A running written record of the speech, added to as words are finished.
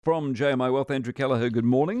From JMI Wealth, Andrew Kelleher, good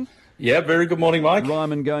morning. Yeah, very good morning, Mike.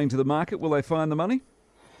 Ryman going to the market, will they find the money?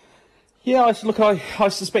 Yeah, I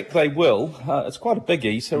suspect they will. It's quite a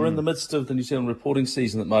biggie, so we're in the midst of the New Zealand reporting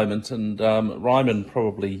season at the moment, and Ryman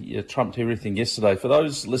probably trumped everything yesterday. For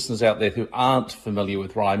those listeners out there who aren't familiar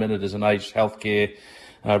with Ryman, it is an aged healthcare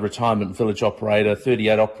retirement village operator,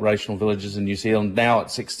 38 operational villages in New Zealand. Now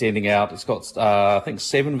it's extending out. It's got, I think,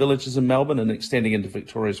 7 villages in Melbourne and extending into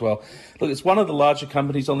Victoria as well. Look, it's one of the larger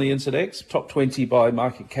companies on the NZX, top 20 by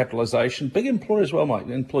market capitalisation. Big employer as well, Mike.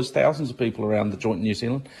 It employs thousands of people around the joint New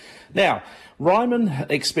Zealand. Now, Ryman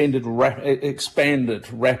expanded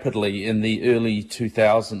rapidly in the early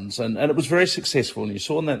 2000s, and it was very successful, and you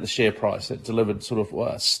saw that in the share price. It delivered sort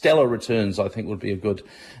of stellar returns, I think would be a good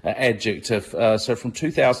adjective. So from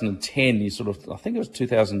 2010, I think it was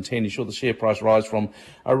 2010, you saw the share price rise from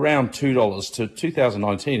around $2 to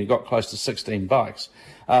 2019, it got close to $16.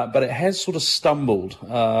 But it has sort of stumbled.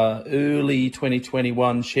 Early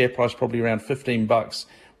 2021, share price probably around $15.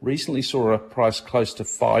 Recently saw a price close to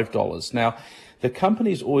 $5. Now, the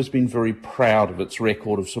company's always been very proud of its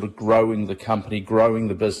record of sort of growing the company, growing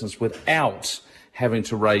the business without having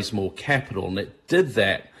to raise more capital. And it did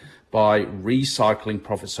that by recycling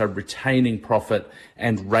profit, so retaining profit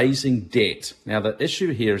and raising debt. Now, the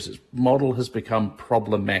issue here is its model has become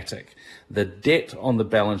problematic. The debt on the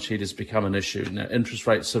balance sheet has become an issue. Now, interest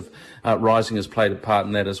rates have rising has played a part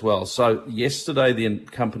in that as well. So yesterday, the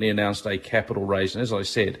company announced a capital raise. And as I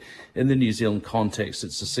said, in the New Zealand context,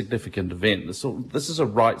 it's a significant event. This is a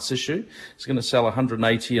rights issue. It's going to sell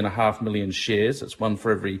 180.5 million shares. That's one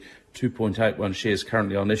for every 2.81 shares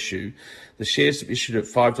currently on issue. The shares have issued at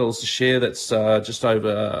 $5 a share. That's just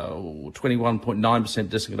over 21.9%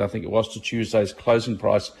 discount, I think it was, to Tuesday's closing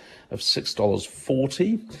price of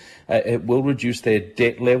 $6.40. It will reduce their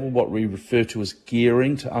debt level, what we refer to as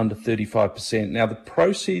gearing, to under 35%. Now, the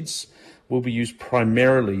proceeds will be used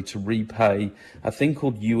primarily to repay a thing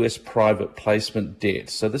called US private placement debt.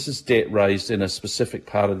 So this is debt raised in a specific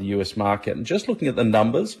part of the US market. And just looking at the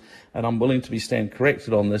numbers, and I'm willing to be stand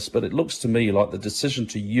corrected on this, but it looks to me like the decision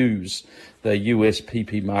to use the US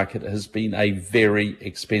PP market has been a very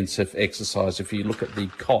expensive exercise if you look at the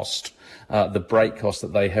cost, the break cost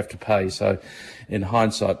that they have to pay. So in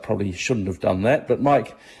hindsight, probably shouldn't have done that. But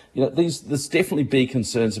Mike, there's definitely big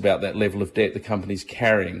concerns about that level of debt the company's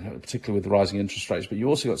carrying, particularly with rising interest rates. But you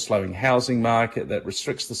also got slowing housing market that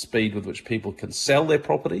restricts the speed with which people can sell their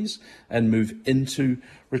properties and move into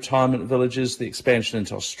retirement villages, the expansion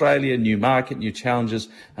into Australia, new market, new challenges,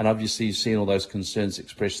 and obviously you've seen all those concerns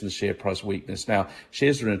expressed in the share price weakness. Now,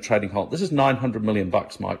 shares are in a trading halt. This is $900 million,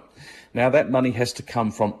 Mike. Now, that money has to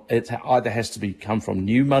come from, come from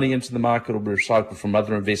new money into the market or be recycled from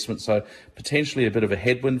other investments. So potentially a bit of a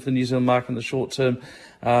headwind for the New Zealand market in the short term.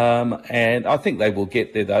 And I think they will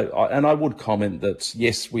get there, though. And I would comment that,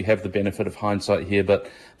 yes, we have the benefit of hindsight here,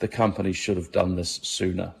 but the company should have done this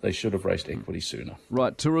sooner. They should have raised equity sooner.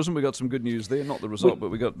 Right. Tourism, we got some good news there. Not the result, but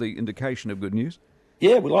we got the indication of good news.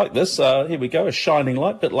 Yeah, we like this. Here we go, a shining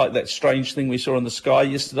light, bit like that strange thing we saw in the sky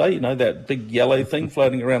yesterday, that big yellow thing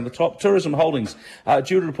floating around the top. Tourism Holdings,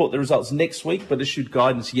 due to report the results next week, but issued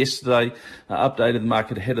guidance yesterday, updated the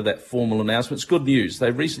market ahead of that formal announcement. It's good news. They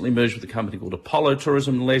recently merged with a company called Apollo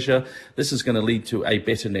Tourism and Leisure. This is going to lead to a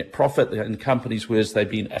better net profit in companies where they've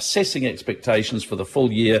been assessing expectations for the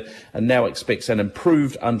full year and now expects an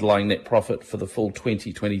improved underlying net profit for the full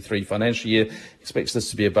 2023 financial year. Expects this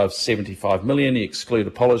to be above 75 million. He exclude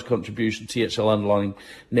Apollo's contribution. THL underlying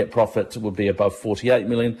net profit will be above 48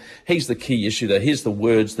 million. Here's the key issue though. Here's the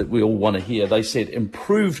words that we all want to hear. They said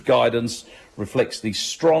improved guidance reflects the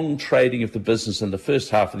strong trading of the business in the first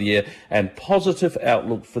half of the year and positive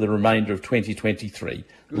outlook for the remainder of 2023.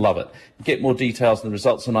 Good. Love it. Get more details in the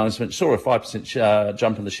results announcement. Saw a 5%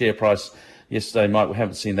 jump in the share price yesterday, Mike. We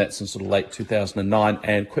haven't seen that since sort of late 2009.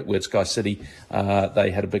 And quick word, Sky City,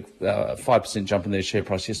 they had a big 5% jump in their share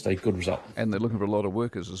price yesterday. Good result. And they're looking for a lot of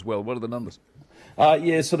workers as well. What are the numbers?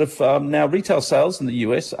 Now retail sales in the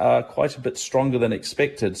US are quite a bit stronger than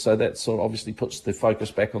expected. So that sort of obviously puts the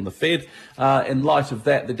focus back on the Fed. In light of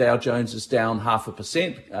that, the Dow Jones is down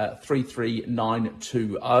 0.5%,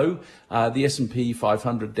 33920. The S&P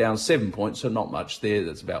 500 down 7 points, so not much there.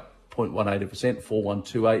 That's about 0.18%,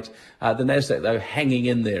 4128. The Nasdaq, though, hanging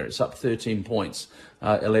in there. It's up 13 points.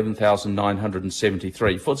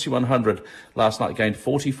 11,973. FTSE 100 last night gained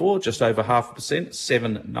 44, just over 0.5%.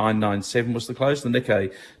 7,997 was the close. The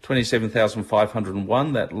Nikkei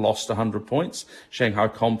 27,501, that lost 100 points. Shanghai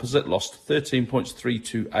Composite lost 13 points,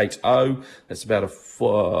 3280. That's about a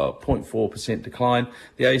 0.4% decline.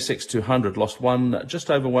 The ASX 200 lost just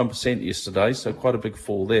over 1% yesterday, so quite a big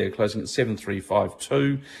fall there, closing at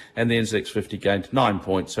 7352. And the NZX 50 gained 9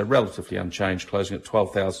 points, so relatively unchanged, closing at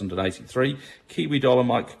 12,083. Kiwi dollar,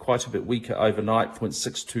 Mike, quite a bit weaker overnight,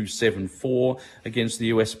 0.6274 against the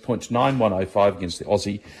US, 0.9105 against the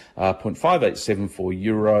Aussie, 0.5874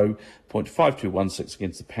 euro, 0.5216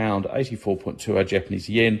 against the pound, 84.20 Japanese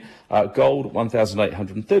yen. Gold,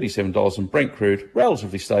 $1,837, and Brent crude,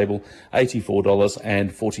 relatively stable,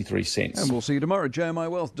 $84.43. And we'll see you tomorrow at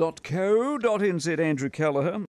jmiwealth.co.nz. Andrew Callagher.